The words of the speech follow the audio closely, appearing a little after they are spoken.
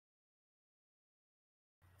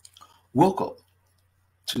Welcome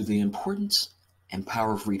to the importance and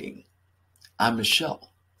power of reading. I'm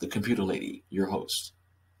Michelle, the computer lady, your host.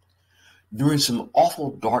 During some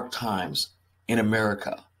awful dark times in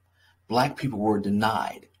America, Black people were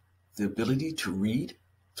denied the ability to read,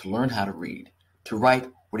 to learn how to read, to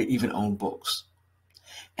write, or to even own books.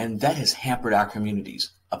 And that has hampered our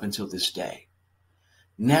communities up until this day.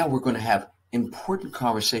 Now we're going to have important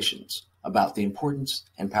conversations about the importance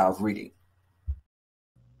and power of reading.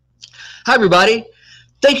 Hi, everybody.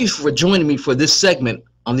 Thank you for joining me for this segment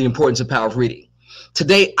on the importance and power of reading.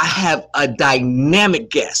 Today, I have a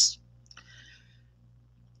dynamic guest.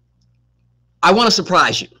 I want to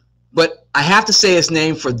surprise you, but I have to say his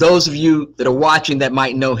name for those of you that are watching that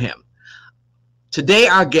might know him. Today,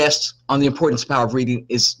 our guest on the importance and power of reading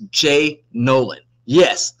is Jay Noland.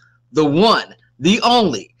 Yes, the one, the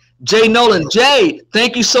only, Jay Noland. Jay,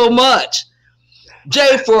 thank you so much.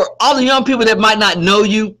 Jay, for all the young people that might not know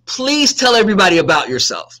you, please tell everybody about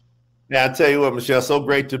yourself. Yeah, I tell you what, Michelle, so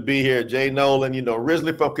great to be here. Jay Noland,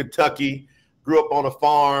 originally from Kentucky, grew up on a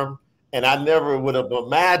farm, and I never would have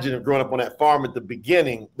imagined growing up on that farm at the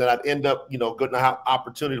beginning that I'd end up, getting an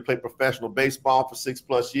opportunity to play professional baseball for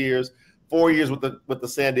 6+ years, 4 years with the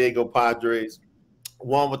San Diego Padres,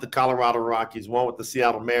 one with the Colorado Rockies, one with the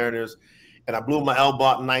Seattle Mariners. And I blew my elbow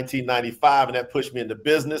out in 1995, and that pushed me into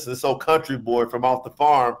business. And this old country boy from off the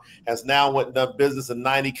farm has now went and done business in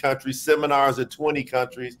 90 countries, seminars in 20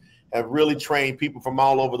 countries, have really trained people from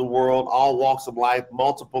all over the world, all walks of life,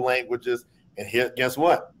 multiple languages. And here, guess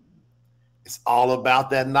what? It's all about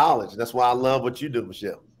that knowledge. That's why I love what you do,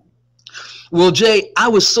 Michelle. Well, Jay, I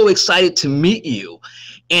was so excited to meet you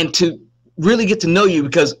and to really get to know you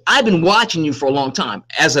because I've been watching you for a long time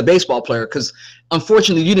as a baseball player because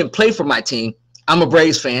unfortunately you didn't play for my team. I'm a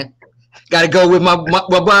Braves fan. Got to go with my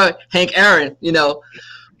boy Hank Aaron,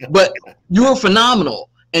 but you were phenomenal.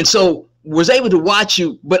 And so was able to watch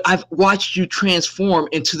you, but I've watched you transform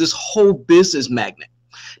into this whole business magnet.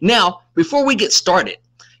 Now, before we get started,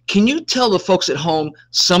 can you tell the folks at home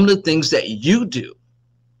some of the things that you do?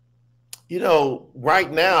 Right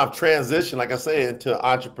now I've transitioned, like I say, into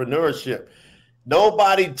entrepreneurship.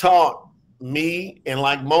 Nobody taught me, and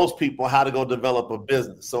like most people, how to go develop a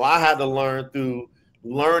business. So I had to learn through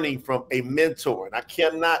learning from a mentor. And I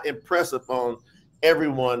cannot impress upon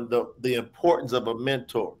everyone the importance of a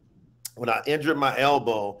mentor. When I injured my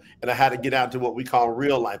elbow and I had to get out to what we call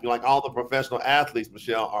real life, like all the professional athletes,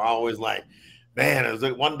 Michelle, are always like, man, it was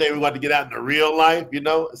like one day we want to get out into real life,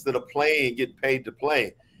 instead of playing and getting paid to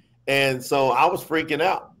play. And so I was freaking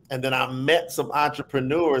out. And then I met some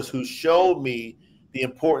entrepreneurs who showed me the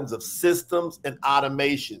importance of systems and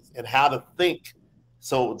automations and how to think.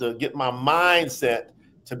 So to get my mindset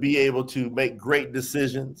to be able to make great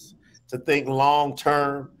decisions, to think long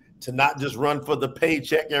term, to not just run for the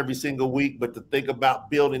paycheck every single week, but to think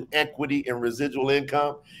about building equity and residual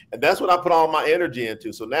income. And that's what I put all my energy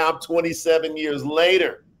into. So now I'm 27 years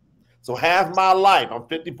later. So half my life, I'm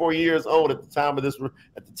 54 years old at the time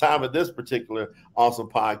of this particular awesome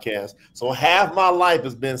podcast. So half my life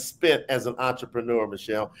has been spent as an entrepreneur,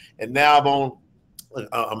 Michelle. And now I'm on an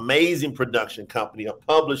amazing production company, a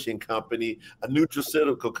publishing company, a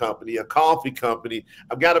nutraceutical company, a coffee company.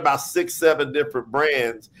 I've got about 6-7 different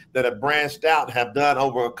brands that have branched out and have done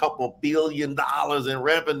over a couple $1 billion in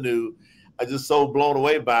revenue. I just so blown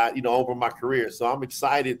away by it, over my career. So I'm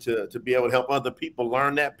excited to be able to help other people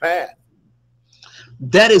learn that path.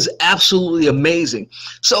 That is absolutely amazing.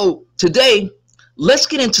 So today, let's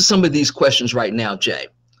get into some of these questions right now, Jay.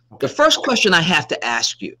 The first question I have to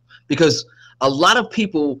ask you, because a lot of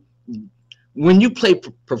people, when you play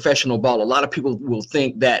professional ball, a lot of people will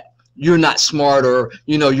think that you're not smart or,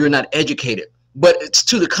 you're not educated. But it's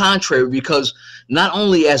to the contrary, because not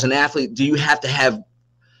only as an athlete do you have to have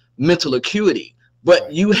mental acuity,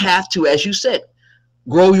 but you have to, as you said,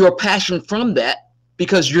 grow your passion from that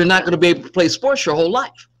because you're not going to be able to play sports your whole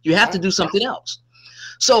life. You have to do something else.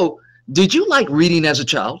 So did you like reading as a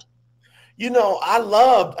child? I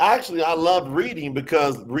loved reading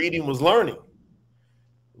because reading was learning.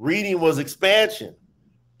 Reading was expansion.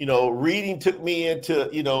 Reading took me into,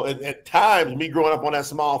 at times, me growing up on that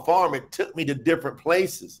small farm, it took me to different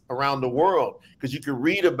places around the world because you could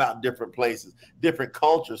read about different places, different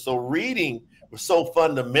cultures. So reading was so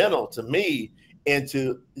fundamental to me and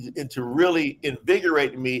to really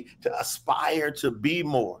invigorating me to aspire to be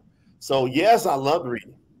more. So yes, I loved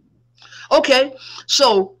reading. Okay,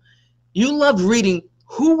 so you loved reading.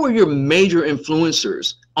 Who were your major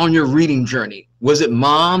influencers on your reading journey? Was it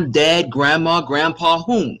mom, dad, grandma, grandpa,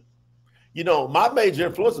 whom? You know, my major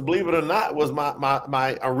influence, believe it or not, was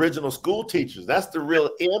my original school teachers. That's the real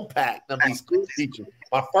impact of these school teachers.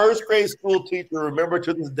 My first grade school teacher, remember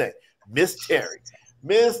to this day, Miss Terry.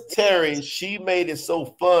 Miss Terry, she made it so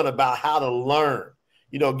fun about how to learn.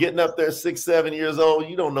 You know, getting up there 6, 7 years old,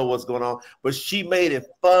 you don't know what's going on, but she made it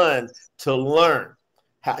fun to learn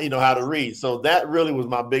how, you know, how to read. So that really was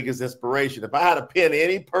my biggest inspiration. If I had to pin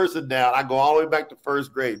any person down, I go all the way back to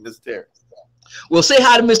first grade, Miss Terry. Well, say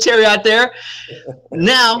hi to Miss Terry out there.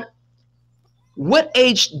 Now, what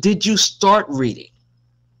age did you start reading?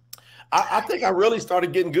 I think I really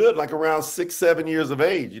started getting good like around 6, 7 years of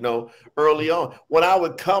age, you know, early on. When I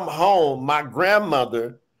would come home, my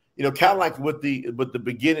grandmother, you know, kind of like with the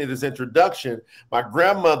beginning of this introduction, my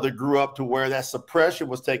grandmother grew up to where that suppression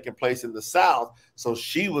was taking place in the South. So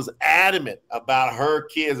she was adamant about her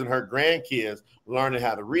kids and her grandkids learning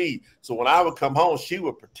how to read. So when I would come home, she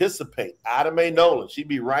would participate. Jay Noland, she'd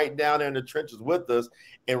be right down there in the trenches with us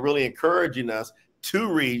and really encouraging us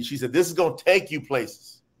to read. She said, this is going to take you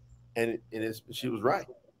places. And she was right.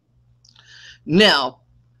 Now,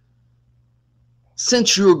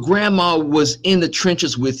 since your grandma was in the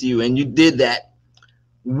trenches with you and you did that,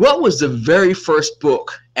 what was the very first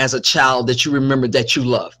book as a child that you remember that you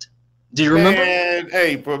loved? Do you remember? And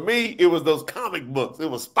hey, for me, it was those comic books. It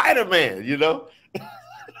was Spider-Man, you know.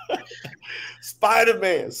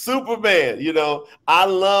 Spider-Man, Superman, you know. I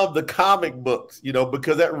love the comic books, you know,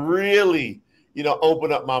 because that really, you know,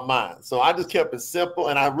 opened up my mind. So I just kept it simple,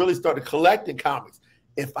 and I really started collecting comics.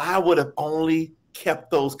 If I would have only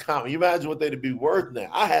kept those comics, you imagine what they'd be worth now.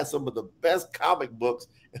 I had some of the best comic books,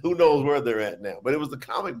 and who knows where they're at now. But it was the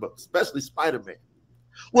comic books, especially Spider-Man.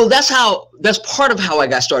 Well, that's part of how I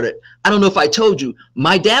got started. I don't know if I told you,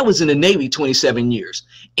 my dad was in the Navy 27 years,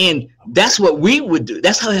 and that's what we would do.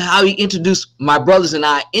 That's how he introduced my brothers and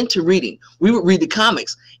I into reading. We would read the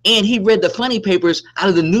comics, and he read the funny papers out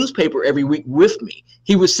of the newspaper every week with me.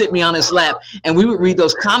 He would sit me on his lap, and we would read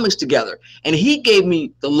those comics together. And he gave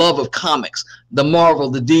me the love of comics, the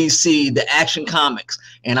Marvel, the DC, the Action Comics,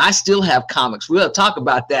 and I still have comics. We'll talk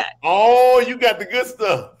about that. Oh, you got the good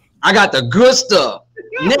stuff. I got the good stuff.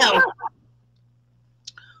 Now,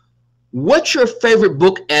 what's your favorite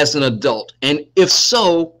book as an adult? And if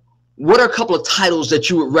so, what are a couple of titles that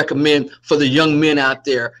you would recommend for the young men out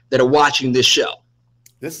there that are watching this show?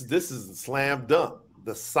 This is a slam dunk.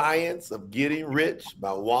 The Science of Getting Rich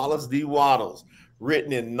by Wallace D. Wattles,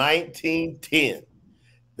 written in 1910.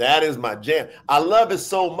 That is my jam. I love it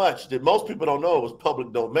so much that most people don't know it was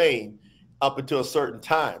public domain up until a certain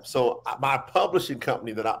time. So my publishing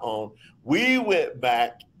company that I own, we went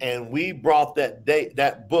back and we brought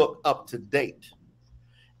that book up to date.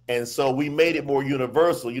 And so we made it more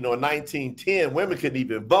universal. You know, in 1910, women couldn't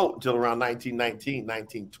even vote until around 1919,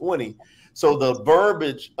 1920. So the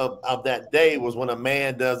verbiage of that day was when a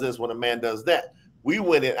man does this, when a man does that. We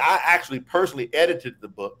went in, I actually personally edited the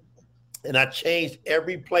book, and I changed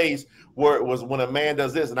every place where it was when a man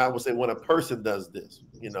does this, and I would say when a person does this,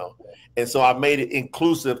 you know. And so I made it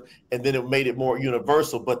inclusive, and then it made it more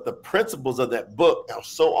universal. But the principles of that book are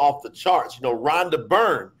so off the charts. You know, Rhonda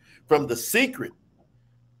Byrne from The Secret,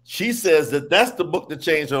 she says that that's the book that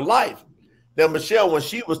changed her life. Now, Michelle, when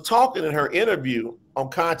she was talking in her interview on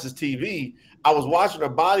Conscious TV, I was watching her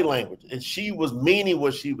body language, and she was meaning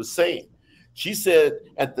what she was saying. She said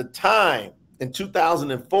at the time in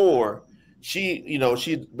 2004, she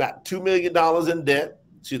about $2 million in debt.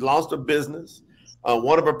 She lost her business.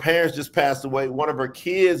 One of her parents just passed away. One of her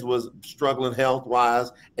kids was struggling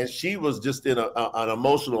health-wise, and she was just in an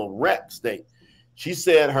emotional wreck state. She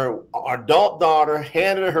said her adult daughter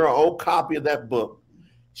handed her an old copy of that book.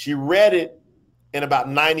 She read it in about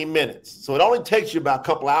 90 minutes. So it only takes you about a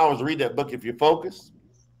couple hours to read that book if you're focused.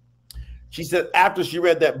 She said after she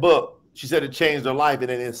read that book, she said it changed her life,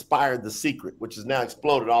 and it inspired The Secret, which is now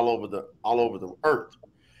exploded all over the earth.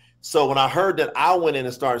 So when I heard that, I went in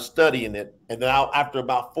and started studying it. And then after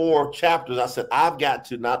about 4 chapters, I said, I've got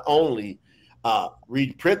to not only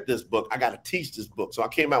reprint this book, I got to teach this book. So I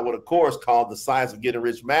came out with a course called the Science of Getting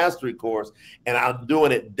Rich Mastery course, and I'm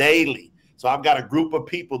doing it daily. So I've got a group of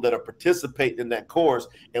people that are participating in that course,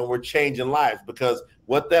 and we're changing lives, because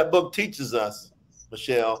what that book teaches us,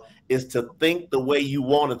 Michelle, is to think the way you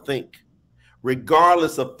want to think,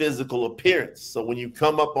 regardless of physical appearance. So when you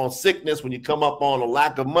come up on sickness, when you come up on a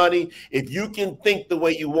lack of money, if you can think the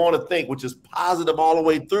way you want to think, which is positive all the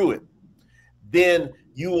way through it, then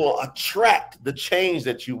you will attract the change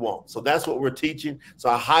that you want. So that's what we're teaching. So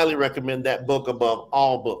I highly recommend that book above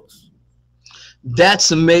all books.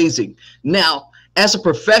 That's amazing. Now, as a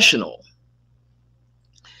professional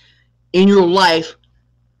in your life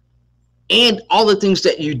and all the things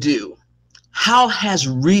that you do, how has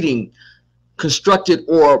reading constructed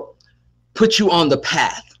or put you on the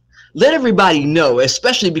path? Let everybody know,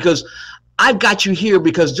 especially because I've got you here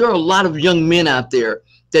because there are a lot of young men out there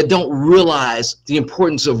that don't realize the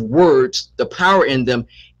importance of words, the power in them,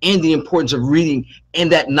 and the importance of reading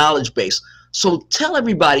and that knowledge base. So tell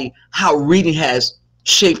everybody how reading has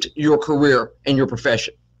shaped your career and your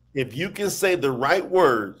profession. If you can say the right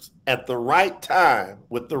words at the right time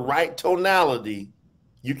with the right tonality,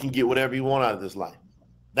 you can get whatever you want out of this life.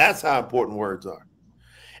 That's how important words are.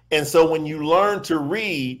 And so when you learn to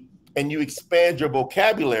read and you expand your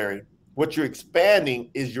vocabulary, what you're expanding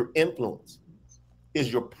is your influence,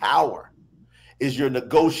 is your power, is your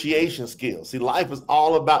negotiation skills. See, life is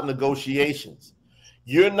all about negotiations.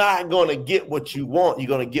 You're not going to get what you want. You're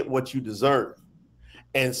going to get what you deserve.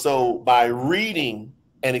 And so by reading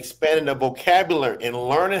and expanding the vocabulary and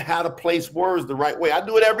learning how to place words the right way, I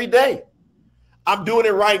do it every day. I'm doing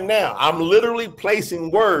it right now. I'm literally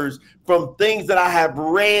placing words from things that I have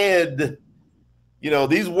read. You know,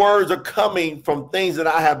 these words are coming from things that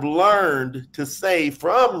I have learned to say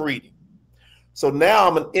from reading. So now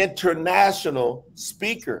I'm an international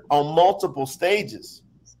speaker on multiple stages,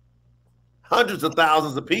 hundreds of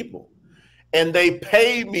thousands of people, and they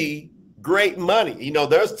pay me great money. You know,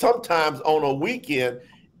 there's sometimes on a weekend,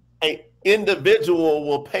 an individual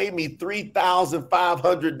will pay me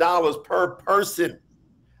 $3,500 per person.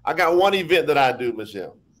 I got one event that I do,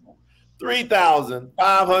 Michelle.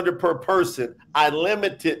 $3,500 per person. I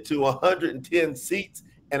limit it to 110 seats,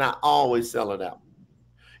 and I always sell it out.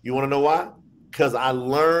 You want to know why? Because I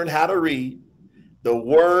learned how to read the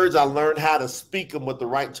words. I learned how to speak them with the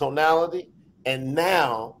right tonality. And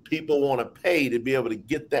now people want to pay to be able to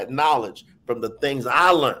get that knowledge from the things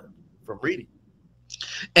I learned from reading.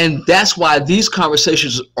 And that's why these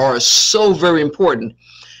conversations are so very important.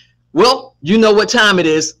 Well, you know what time it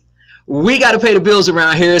is. We got to pay the bills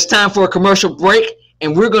around here. It's time for a commercial break,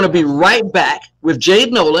 and we're going to be right back with Jay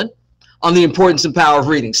Noland on the importance and power of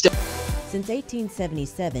reading. Since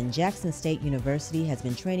 1877, Jackson State University has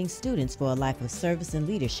been training students for a life of service and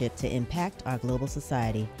leadership to impact our global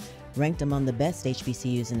society. Ranked among the best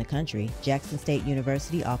HBCUs in the country, Jackson State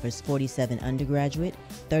University offers 47 undergraduate,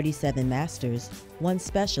 37 master's, 1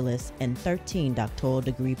 specialist, and 13 doctoral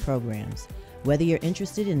degree programs. Whether you're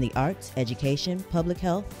interested in the arts, education, public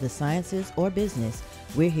health, the sciences, or business,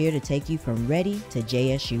 we're here to take you from ready to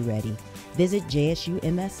JSU ready. Visit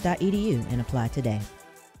jsums.edu and apply today.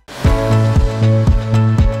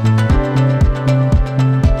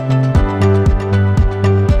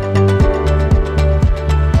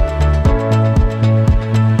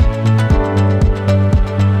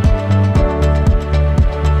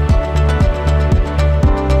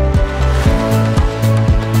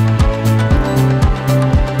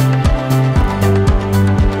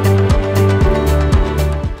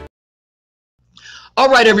 All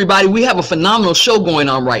right, everybody, we have a phenomenal show going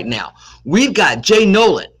on right now. We've got Jay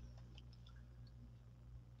Noland.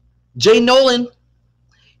 Jay Noland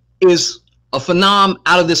is a phenom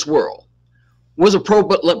out of this world. Was a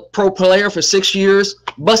pro player for 6 years,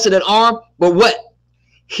 busted an arm, but what?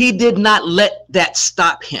 He did not let that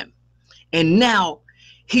stop him. And now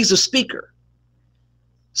he's a speaker,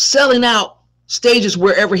 selling out stages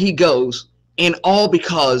wherever he goes, and all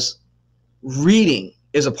because reading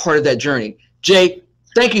is a part of that journey. Jay,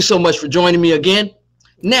 thank you so much for joining me again.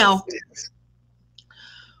 Now,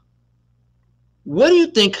 what do you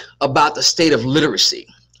think about the state of literacy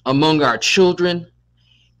among our children,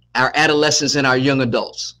 our adolescents, and our young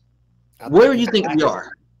adults? Where do you think we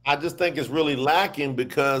are? I just think it's really lacking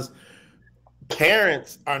because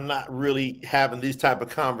parents are not really having these type of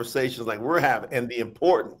conversations like we're having, and the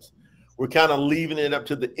importance. We're kind of leaving it up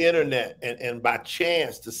to the internet and by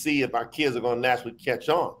chance to see if our kids are going to naturally catch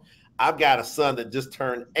on. I've got a son that just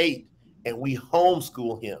turned 8, and we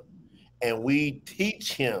homeschool him, and we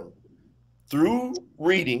teach him through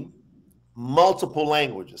reading multiple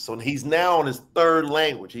languages. So he's now on his 3rd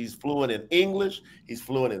language. He's fluent in English, he's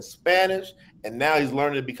fluent in Spanish, and now he's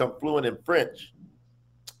learning to become fluent in French.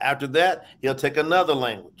 After that, he'll take another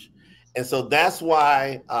language. And so that's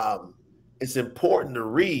why it's important to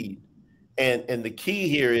read. And the key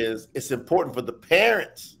here is it's important for the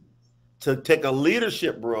parents to take a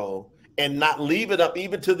leadership role and not leave it up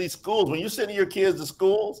even to these schools. When you're sending your kids to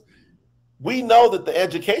schools, we know that the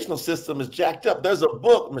educational system is jacked up. There's a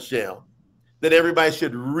book, Michelle, that everybody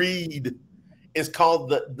should read. It's called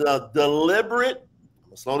the deliberate, I'm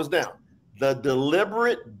gonna slow this down, The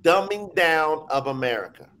Deliberate Dumbing Down of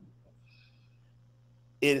America.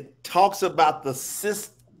 It talks about the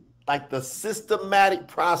systematic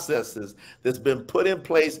processes that's been put in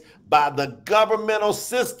place by the governmental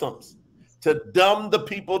systems to dumb the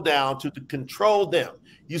people down, to control them.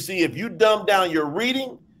 You see, if you dumb down your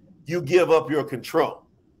reading, you give up your control.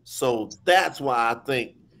 So that's why I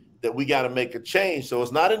think that we got to make a change. So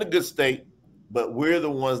it's not in a good state, but we're the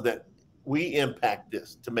ones that we impact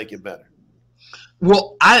this to make it better.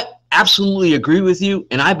 Well, I absolutely agree with you.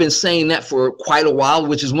 And I've been saying that for quite a while,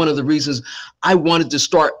 which is one of the reasons I wanted to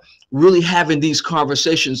start really having these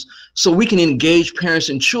conversations so we can engage parents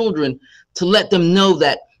and children to let them know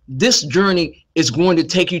that this journey is going to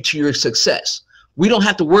take you to your success. We don't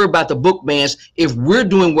have to worry about the book bans if we're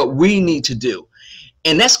doing what we need to do.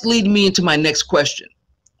 And that's leading me into my next question.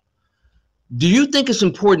 Do you think it's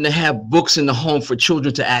important to have books in the home for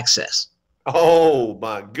children to access? Oh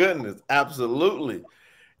my goodness, absolutely.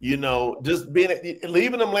 You know, just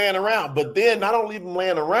leaving them laying around, but then not only leave them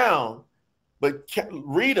laying around, but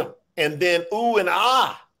read them, and then ooh and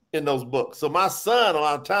ah in those books. So my son, a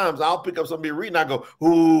lot of times I'll pick up somebody reading, I go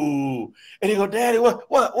ooh, and he go, Daddy,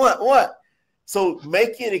 what? So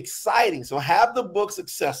make it exciting. So have the books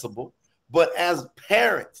accessible, but as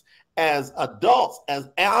parents, as adults, as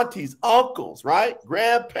aunties, uncles, right,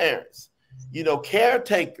 grandparents, you know,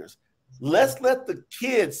 caretakers. Let's let the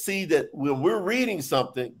kids see that when we're reading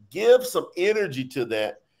something, give some energy to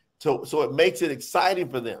that so it makes it exciting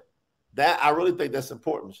for them. That I really think that's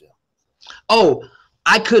important, Michelle. Oh,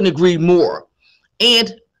 I couldn't agree more.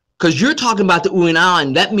 And because you're talking about the ooh and ah,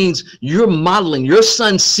 and that means you're modeling. Your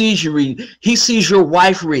son sees you read. He sees your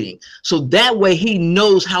wife reading. So that way he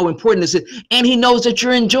knows how important this is, and he knows that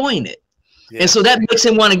you're enjoying it. Yeah. And so that makes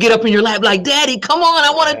him want to get up in your lap like, Daddy, come on,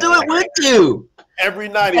 I want to do it with you. Every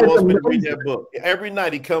night he wants me to read that book. Every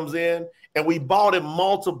night he comes in, and we bought him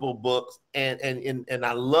multiple books, and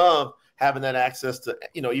I love having that access to,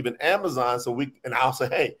 you know, even Amazon. So I'll say,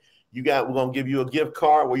 hey, we're gonna give you a gift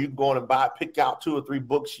card where you can go in and pick out 2 or 3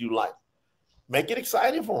 books you like. Make it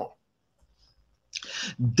exciting for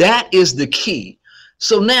them. That is the key.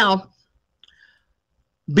 So now,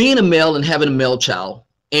 being a male and having a male child,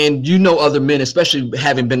 and you know other men, especially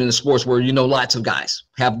having been in the sports where you know lots of guys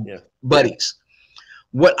have buddies.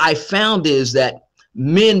 What I found is that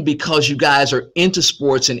men, because you guys are into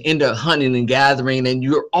sports and into hunting and gathering and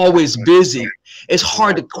you're always busy, it's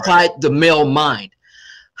hard to quiet the male mind.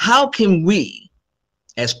 How can we,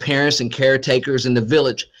 as parents and caretakers in the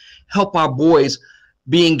village, help our boys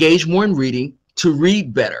be engaged more in reading, to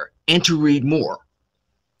read better and to read more?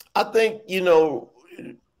 I think, you know,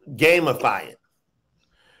 gamify it.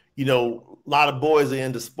 You know, a lot of boys are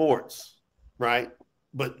into sports, right?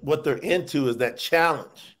 But what they're into is that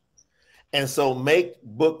challenge. And so make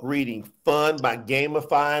book reading fun by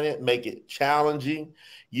gamifying it, make it challenging.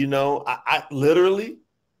 You know, I literally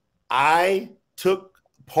took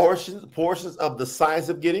portions of The Science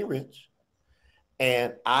of Getting Rich,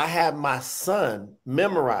 and I had my son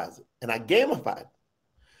memorize it, and I gamified it.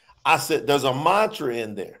 I said, there's a mantra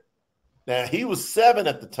in there. Now, he was 7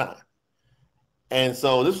 at the time. And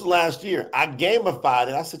so this was last year. I gamified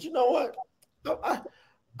it. I said, you know what?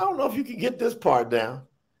 I don't know if you can get this part down.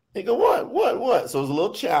 They go, what? So it was a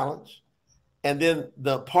little challenge. And then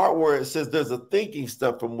the part where it says there's a thinking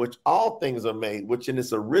stuff from which all things are made, which in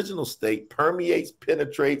its original state permeates,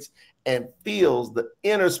 penetrates, and fills the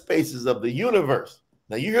inner spaces of the universe.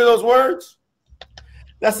 Now you hear those words?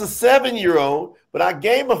 That's a 7-year-old, but I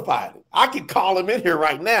gamified it. I could call him in here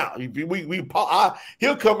right now.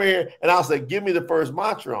 He'll come here and I'll say, give me the first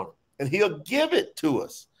mantra on it. And he'll give it to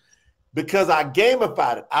us because I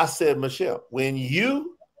gamified it. I said, Michelle, when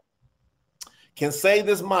you can say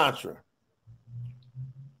this mantra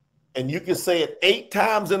and you can say it 8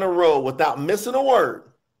 times in a row without missing a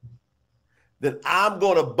word, then I'm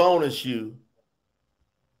going to bonus you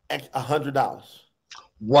 $100.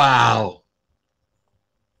 Wow.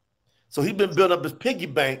 So he's been building up his piggy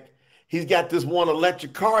bank. He's got this one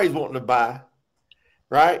electric car he's wanting to buy,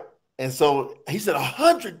 right? And so he said,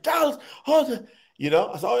 $100, you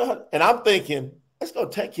know. And I'm thinking it's going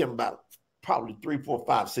to take him about probably 3, 4,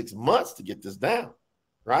 5, 6 months to get this down,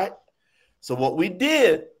 right? So what we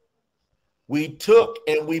did, we took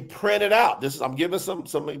and we printed out. I'm giving some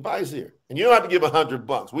advice here, and you don't have to give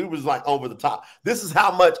 $100. We was like over the top. This is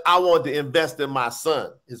how much I wanted to invest in my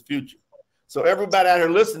son, his future. So everybody out here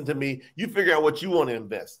listening to me, you figure out what you want to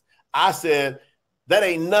invest. I said, that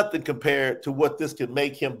ain't nothing compared to what this could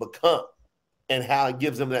make him become and how it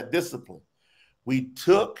gives him that discipline. We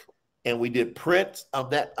took and we did prints of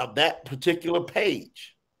that particular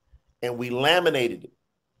page, and we laminated it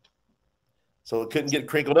so it couldn't get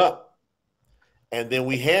crinkled up. And then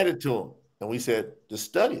we handed it to him, and we said, just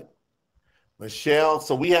study it. Michelle,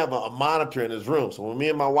 so we have a monitor in his room. So when me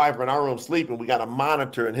and my wife are in our room sleeping, we got a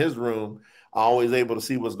monitor in his room, always able to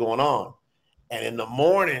see what's going on. And in the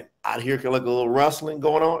morning, I'd hear like a little rustling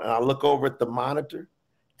going on, and I look over at the monitor,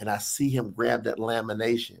 and I see him grab that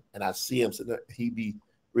lamination, and I see him sitting there. He'd be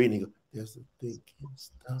reading. There's a thinking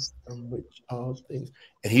stuff from which all things,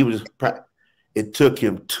 and he was. It took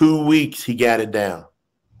him 2 weeks. He got it down.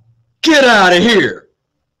 Get out of here.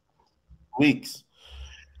 Weeks.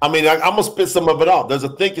 I mean, I'm going to spit some of it off. There's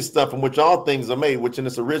a thinking stuff from which all things are made, which in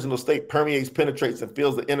its original state permeates, penetrates, and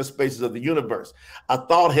fills the inner spaces of the universe. A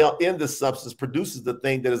thought held in this substance produces the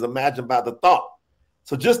thing that is imagined by the thought.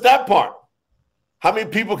 So just that part. How many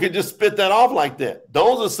people can just spit that off like that?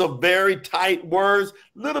 Those are some very tight words,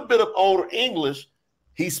 a little bit of older English.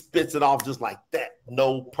 He spits it off just like that.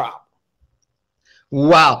 No problem.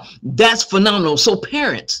 Wow, that's phenomenal. So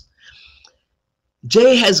parents,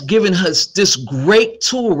 Jay has given us this great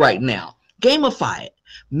tool right now. Gamify it.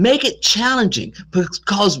 Make it challenging,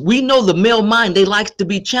 because we know the male mind, they like to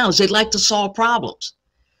be challenged. They like to solve problems.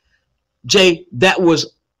 Jay, that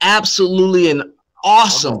was absolutely an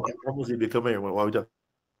awesome. I almost need to come here while we done.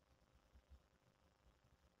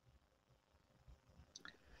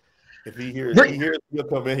 If he hears, he'll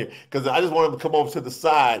come in here. Because I just want him to come over to the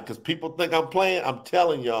side, because people think I'm playing. I'm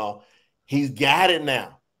telling y'all, he's got it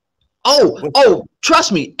now. Oh,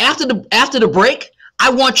 trust me. After the break, I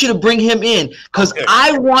want you to bring him in, because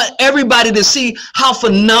I want everybody to see how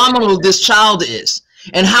phenomenal this child is,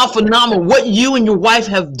 and how phenomenal what you and your wife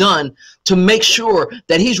have done to make sure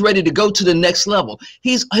that he's ready to go to the next level.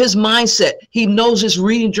 His mindset, he knows his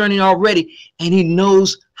reading journey already, and he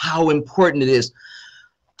knows how important it is.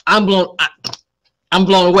 I'm blown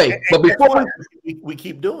away. But before we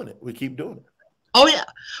keep doing it, we keep doing it. Oh yeah.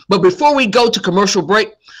 But before we go to commercial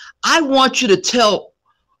break, I want you to tell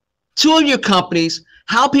two of your companies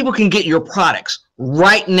how people can get your products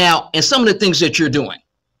right now and some of the things that you're doing.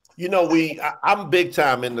 You know, I'm big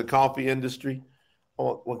time in the coffee industry.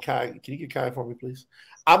 Can you get Kai for me, please?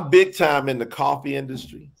 I'm big time in the coffee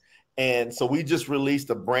industry. And so we just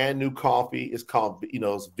released a brand new coffee. It's called,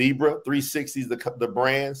 it's Vibra 360 is the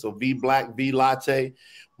brand. So V Black, V Latte.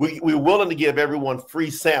 We're willing to give everyone free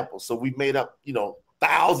samples. So we made up,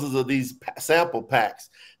 thousands of these sample packs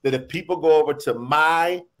that if people go over to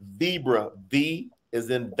my Vibra, V is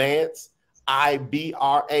in Vance,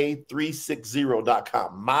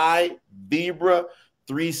 IBRA360.com, my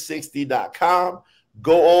Vibra360.com.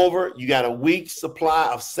 Go over. You got a week's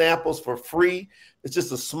supply of samples for free. It's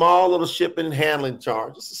just a small little shipping and handling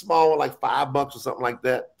charge. Just a small one, like $5 or something like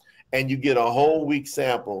that. And you get a whole week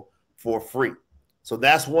sample for free. So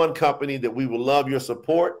that's one company that we would love your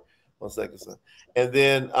support. 1 second, son. And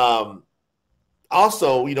then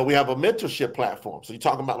also, we have a mentorship platform. So you're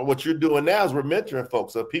talking about what you're doing now is we're mentoring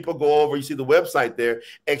folks. So if people go over, you see the website there,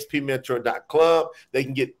 xpmentor.club. They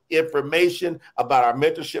can get information about our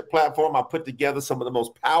mentorship platform. I put together some of the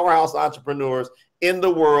most powerhouse entrepreneurs in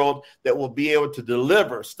the world that will be able to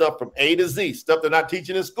deliver stuff from A to Z, stuff they're not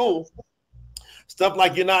teaching in school, stuff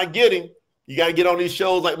like you're not getting. You got to get on these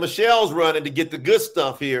shows like Michelle's running to get the good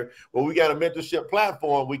stuff here. Well, we got a mentorship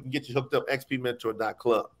platform. We can get you hooked up,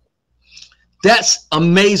 xpmentor.club. That's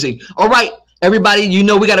amazing. All right, everybody,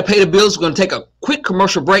 we got to pay the bills. We're going to take a quick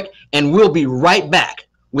commercial break, and we'll be right back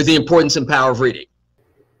with the importance and power of reading.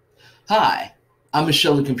 Hi, I'm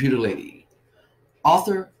Michelle, the Computer Lady,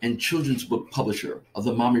 author and children's book publisher of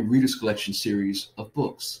the Mommy Readers Collection series of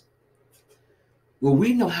books. Well,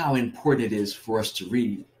 we know how important it is for us to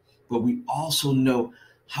read, but we also know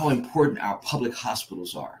how important our public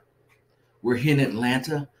hospitals are. We're here in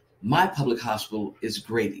Atlanta. My public hospital is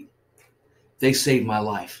Grady. They saved my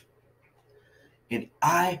life. And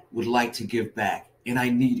I would like to give back, and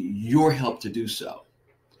I need your help to do so.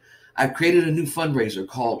 I've created a new fundraiser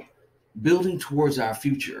called Building Towards Our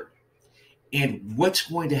Future. And what's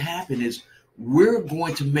going to happen is we're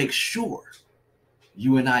going to make sure,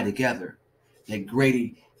 you and I together, that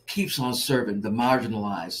Grady keeps on serving the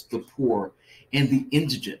marginalized, the poor, and the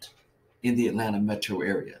indigent in the Atlanta metro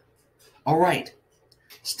area. All right,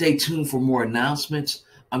 stay tuned for more announcements.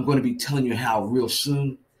 I'm going to be telling you how real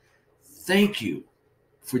soon. Thank you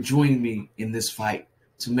for joining me in this fight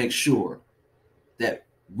to make sure that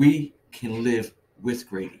we can live with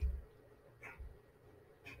Grady.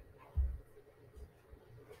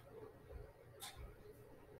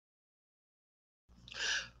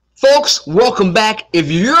 Folks, welcome back. If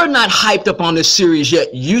you're not hyped up on this series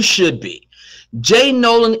yet, you should be. Jay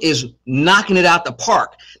Noland is knocking it out the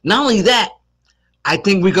park. Not only that, I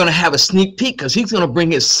think we're going to have a sneak peek because he's going to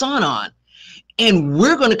bring his son on. And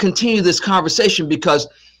we're going to continue this conversation because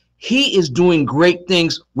he is doing great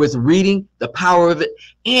things with reading, the power of it,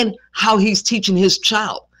 and how he's teaching his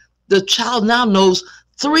child. The child now knows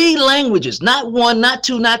 3 languages, not 1, not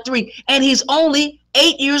 2, not 3, and he's only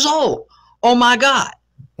 8 years old. Oh my God.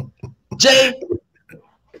 Jay,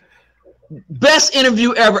 best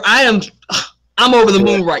interview ever. I'm over the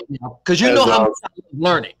moon right now because you know how much I love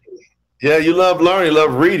learning. Yeah, you love learning, you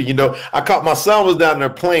love reading. You know, I caught my son was down there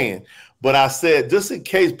playing, but I said, just in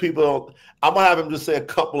case people don't, I'm gonna have him just say a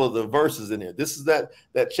couple of the verses in there. This is that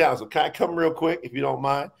challenge. So Kai, come real quick if you don't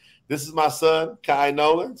mind. This is my son, Jay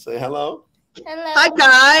Noland. Say hello. Hello. Hi,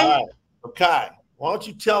 Kai. All right. So Kai, why don't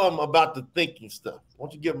you tell him about the thinking stuff? Why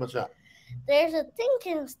don't you give him a shot? There's a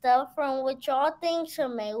thinking stuff from which all things are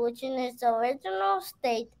made, which in its original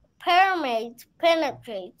state permeates,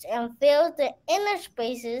 penetrates, and fills the inner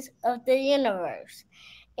spaces of the universe.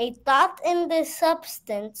 A thought in this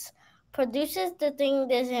substance produces the thing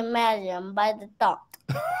that is imagined by the thought.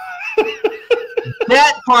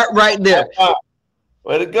 That part right there.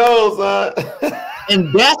 Way to go, son.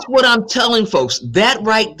 And that's what I'm telling folks. That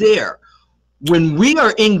right there. When we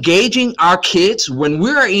are engaging our kids, when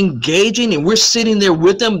we are engaging and we're sitting there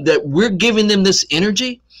with them, that we're giving them this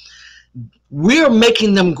energy, we're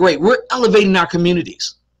making them great. We're elevating our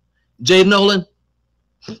communities. Jay Noland,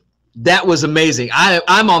 that was amazing.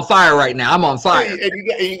 I'm on fire right now. I'm on fire.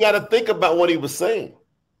 And you got to think about what he was saying.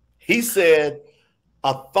 He said,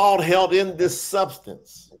 a thought held in this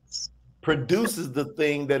substance produces the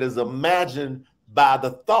thing that is imagined by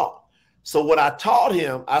the thought. So what I taught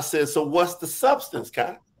him, I said, so what's the substance,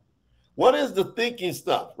 Kai? What is the thinking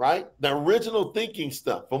stuff, right? The original thinking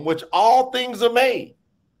stuff from which all things are made,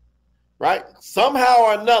 right? Somehow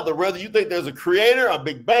or another, whether you think there's a creator, a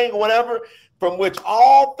big bang, or whatever, from which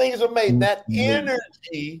all things are made, that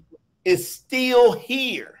energy is still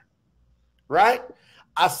here, right?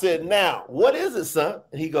 I said, now, what is it, son?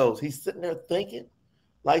 And he goes, he's sitting there thinking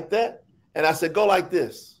like that. And I said, go like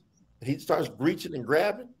this. And he starts reaching and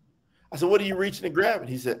grabbing. I said, what are you reaching and grabbing?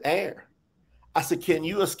 He said, air. I said, can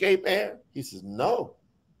you escape air? He says, no.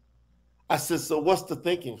 I said, so what's the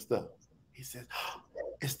thinking stuff? He said, oh,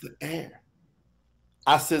 it's the air.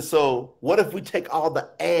 I said, so what if we take all the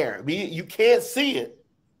air? I mean, you can't see it,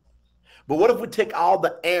 but what if we take all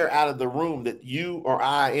the air out of the room that you or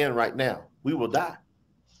I in right now? We will die.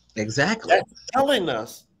 Exactly. That's telling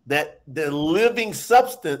us that the living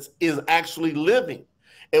substance is actually living.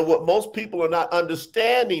 And what most people are not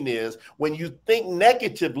understanding is when you think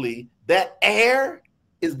negatively, that air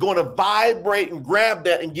is going to vibrate and grab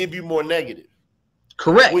that and give you more negative.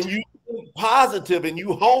 Correct. When you think positive and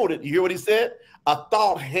you hold it, you hear what he said? A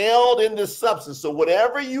thought held in this substance. So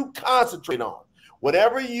whatever you concentrate on,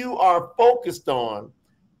 whatever you are focused on,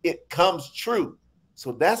 it comes true.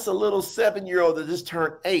 So that's a little 7-year-old that just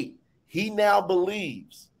turned 8. He now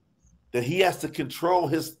believes that he has to control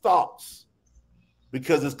his thoughts,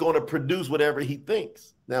 because it's going to produce whatever he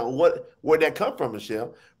thinks. Now, where'd that come from,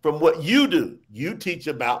 Michelle? From what you do. You teach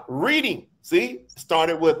about reading. See,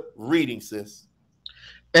 started with reading, sis.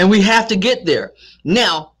 And we have to get there.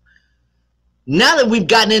 Now that we've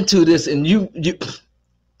gotten into this, and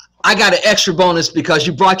I got an extra bonus because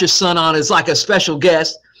you brought your son on as like a special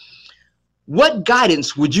guest. What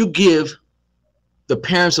guidance would you give the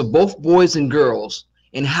parents of both boys and girls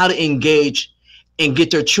in how to engage and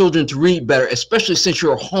get their children to read better, especially since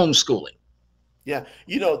you're homeschooling? Yeah,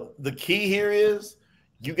 you know, the key here is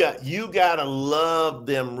you got to love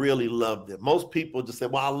them, really love them. Most people just say,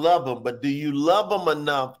 well, I love them, but do you love them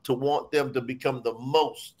enough to want them to become the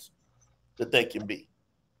most that they can be?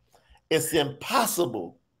 It's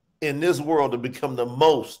impossible in this world to become the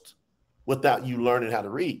most without you learning how to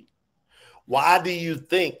read. Why do you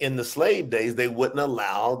think in the slave days they wouldn't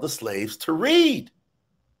allow the slaves to read?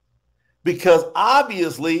 Because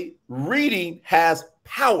obviously reading has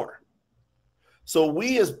power. So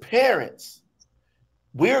we as parents,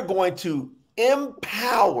 we're going to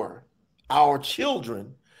empower our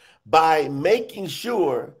children by making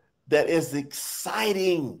sure that it's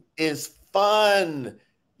exciting, it's fun.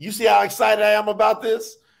 You see how excited I am about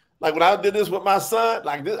this? Like when I did this with my son,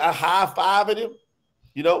 like this, I high-fived him,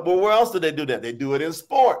 you know, but where else do they do that? They do it in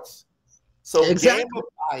sports. So exactly.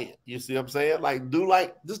 Gamify it. You see what I'm saying?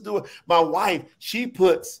 Just do it. My wife, she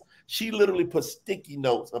literally puts sticky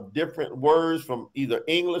notes of different words from either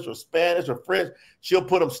English or Spanish or French.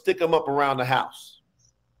 She'll stick them up around the house.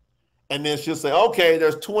 And then she'll say, okay,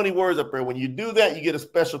 there's 20 words up there. When you do that, you get a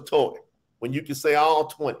special toy when you can say all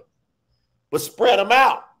 20. But spread them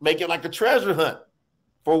out. Make it like a treasure hunt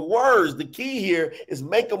for words. The key here is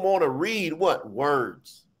make them want to read what?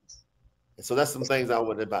 Words. And so that's some things I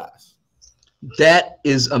would advise. That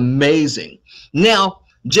is amazing. Now,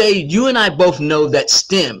 Jay, you and I both know that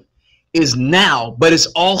STEM is now, but it's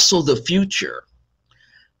also the future.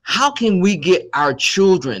 how can we get our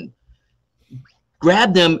children,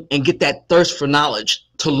 grab them and get that thirst for knowledge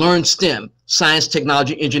to learn STEM, science,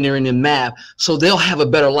 technology, engineering, and math, so they'll have a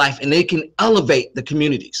better life and they can elevate the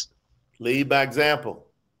communities? Lead by example.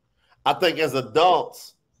 I think as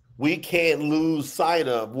adults, we can't lose sight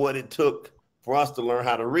of what it took for us to learn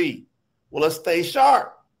how to read. Well, let's stay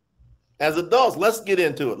sharp. As adults, let's get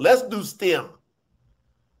into it. Let's do STEM.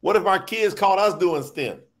 What if our kids caught us doing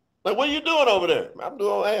STEM? Like, what are you doing over there? I'm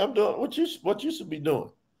doing what you should be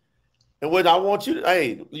doing. And what I want you to,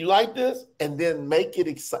 hey, you like this? And then make it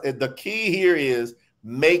exciting. The key here is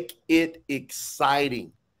make it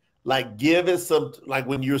exciting. Like, give it some, like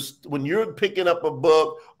when you're picking up a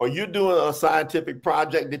book or you're doing a scientific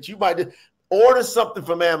project that you might order something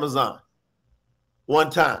from Amazon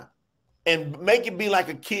one time and make it be like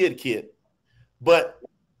a kit, but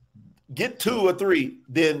get 2 or 3,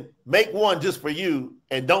 then make one just for you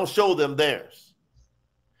and don't show them theirs.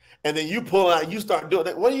 And then you pull out, you start doing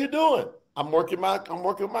that. What are you doing? I'm working my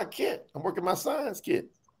kit. I'm working my science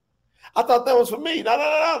kit. I thought that was for me.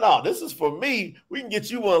 No. This is for me. We can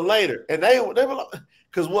get you one later. And they were like,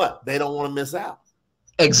 because what? They don't want to miss out.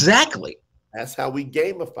 Exactly. That's how we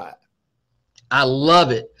gamify it. I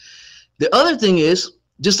love it. The other thing is,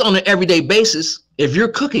 just on an everyday basis, if you're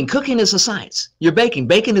cooking, cooking is a science. You're baking,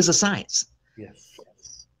 baking is a science. Yes.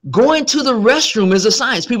 Going to the restroom is a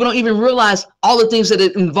science. People don't even realize all the things that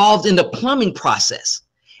are involved in the plumbing process.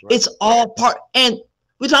 Right. It's all part. And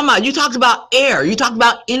you talked about air, you talked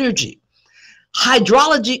about energy.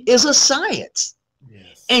 Hydrology is a science.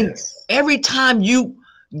 Yes. And every time you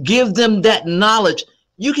give them that knowledge,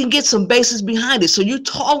 you can get some basis behind it. So you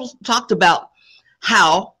talked about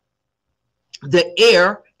how the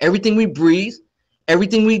air, everything we breathe,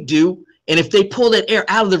 everything we do, and if they pull that air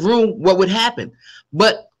out of the room, what would happen?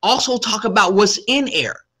 But also talk about what's in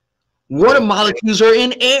air. Water molecules are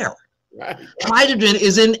in air. Right. Hydrogen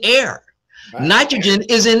is in air. Right. Nitrogen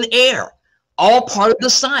is in air. All part of the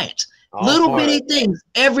science. Little bitty things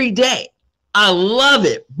every day. I love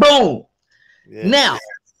it. Boom. Yes. Now,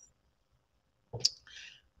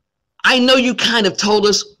 I know you kind of told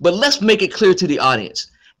us, but let's make it clear to the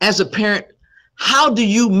audience. As a parent, how do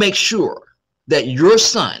you make sure that your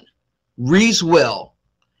son reads well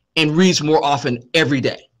and reads more often every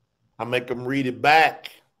day? I make them read it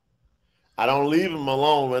back. I don't leave them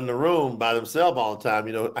alone in the room by themselves all the time.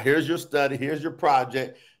 You know, here's your study, here's your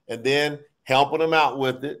project, and then helping them out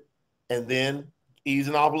with it, and then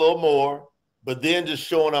easing off a little more, but then just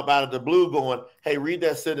showing up out of the blue going, hey, read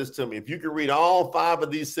that sentence to me. If you can read all 5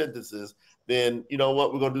 of these sentences, then you know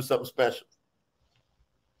what? We're going to do something special.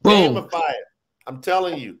 Boom. Gamify it. I'm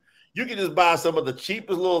telling you. You can just buy some of the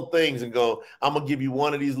cheapest little things and go, I'm going to give you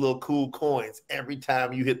one of these little cool coins every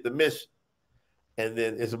time you hit the mission. And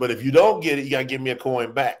then but if you don't get it, you got to give me a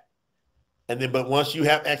coin back. And then, but once you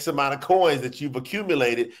have X amount of coins that you've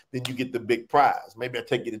accumulated, then you get the big prize. Maybe I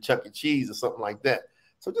take you to Chuck E. Cheese or something like that.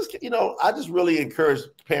 So just, you know, I just really encourage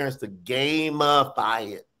parents to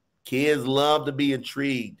gamify it. Kids love to be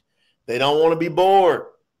intrigued. They don't want to be bored.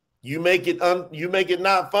 You make it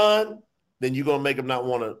not fun, then you're going to make them not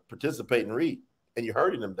want to participate and read, and you're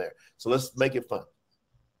hurting them there. So let's make it fun.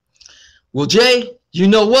 Well, Jay, you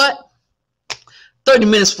know what? 30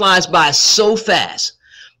 minutes flies by so fast.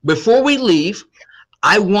 Before we leave,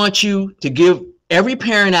 I want you to give every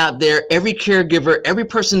parent out there, every caregiver, every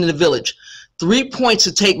person in the village, 3 points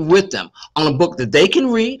to take with them on a book that they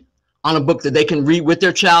can read, on a book that they can read with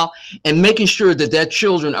their child, and making sure that their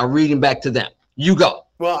children are reading back to them. You go.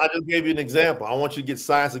 Well, I just gave you an example. I want you to get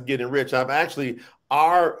Science of Getting Rich. I've actually,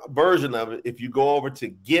 our version of it, if you go over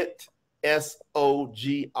to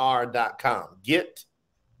getsogr.com,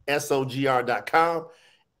 getsogr.com,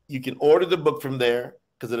 you can order the book from there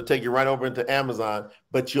because it'll take you right over into Amazon,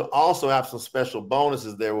 but you'll also have some special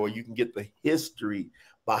bonuses there where you can get the history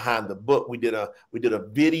behind the book. We did a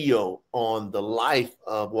video on the life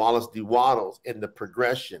of Wallace D. Wattles and the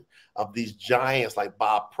progression of these giants like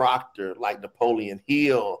Bob Proctor, like Napoleon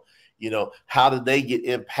Hill. You know, how did they get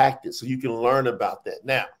impacted? So you can learn about that.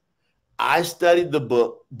 Now, I studied the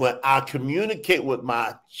book, but I communicate with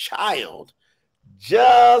my child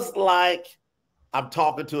just like I'm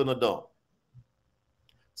talking to an adult.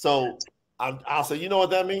 So I'll say, you know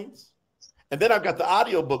what that means? And then I've got the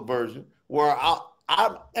audiobook version where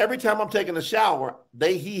every time I'm taking a shower,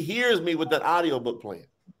 he hears me with that audiobook playing.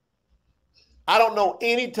 I don't know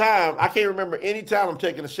any time, I can't remember any time I'm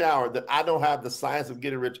taking a shower that I don't have the Science of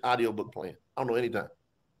Getting Rich audiobook playing. I don't know any time.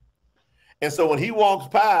 And so when he walks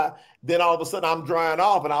by, then all of a sudden I'm drying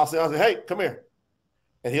off and I'll say, hey, come here.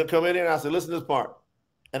 And he'll come in and I'll say, listen to this part.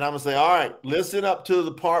 And I'm gonna say, all right, listen up to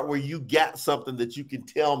the part where you got something that you can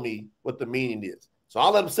tell me what the meaning is. So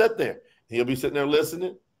I'll let him sit there. He'll be sitting there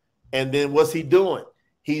listening. And then what's he doing?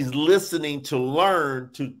 He's listening to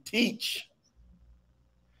learn, to teach.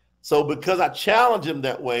 So because I challenge him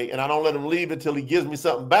that way and I don't let him leave until he gives me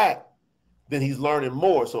something back, then he's learning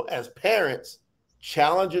more. So as parents,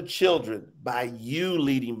 challenge your children by you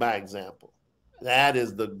leading by example. That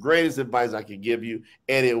is the greatest advice I can give you,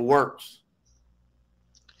 and it works.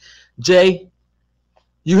 Jay,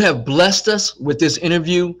 you have blessed us with this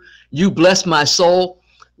interview. You blessed my soul.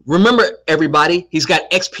 Remember, everybody, he's got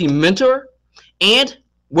XP Mentor. And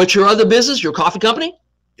what's your other business, your coffee company?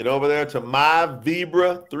 Get over there to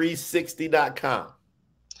myvibra360.com.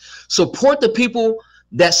 Support the people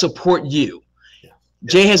that support you. Yeah.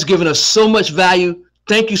 Jay has given us so much value.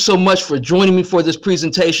 Thank you so much for joining me for this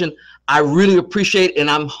presentation. I really appreciate it, and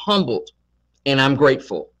I'm humbled, and I'm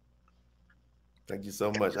grateful. Thank you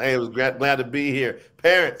so much. Hey, it was glad to be here.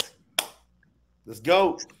 Parents, let's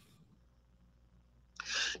go.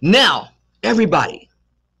 Now, everybody,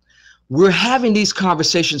 we're having these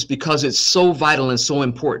conversations because it's so vital and so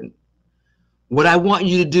important. What I want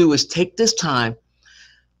you to do is take this time,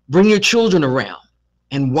 bring your children around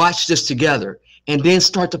and watch this together, and then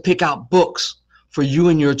start to pick out books for you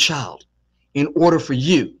and your child in order for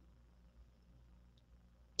you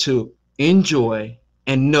to enjoy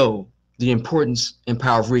and know the importance and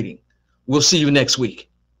power of reading. We'll see you next week.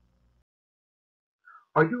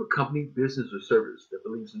 Are you a company, business, or service that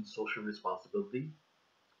believes in social responsibility?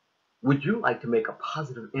 Would you like to make a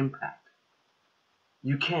positive impact?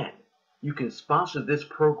 You can. You can sponsor this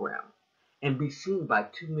program and be seen by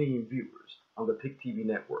 2 million viewers on the PIC TV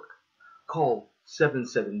network. Call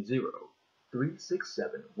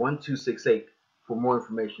 770-367-1268 for more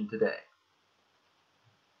information today.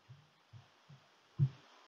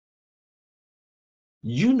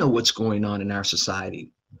 You know what's going on in our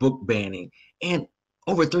society, book banning, and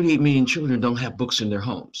over 38 million children don't have books in their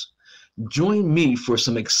homes. Join me for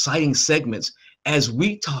some exciting segments as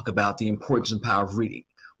we talk about the importance and power of reading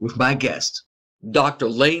with my guest, Dr.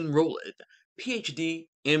 Lane Roland, PhD,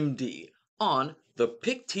 MD, on the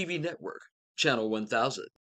PIC TV network, Channel 1000.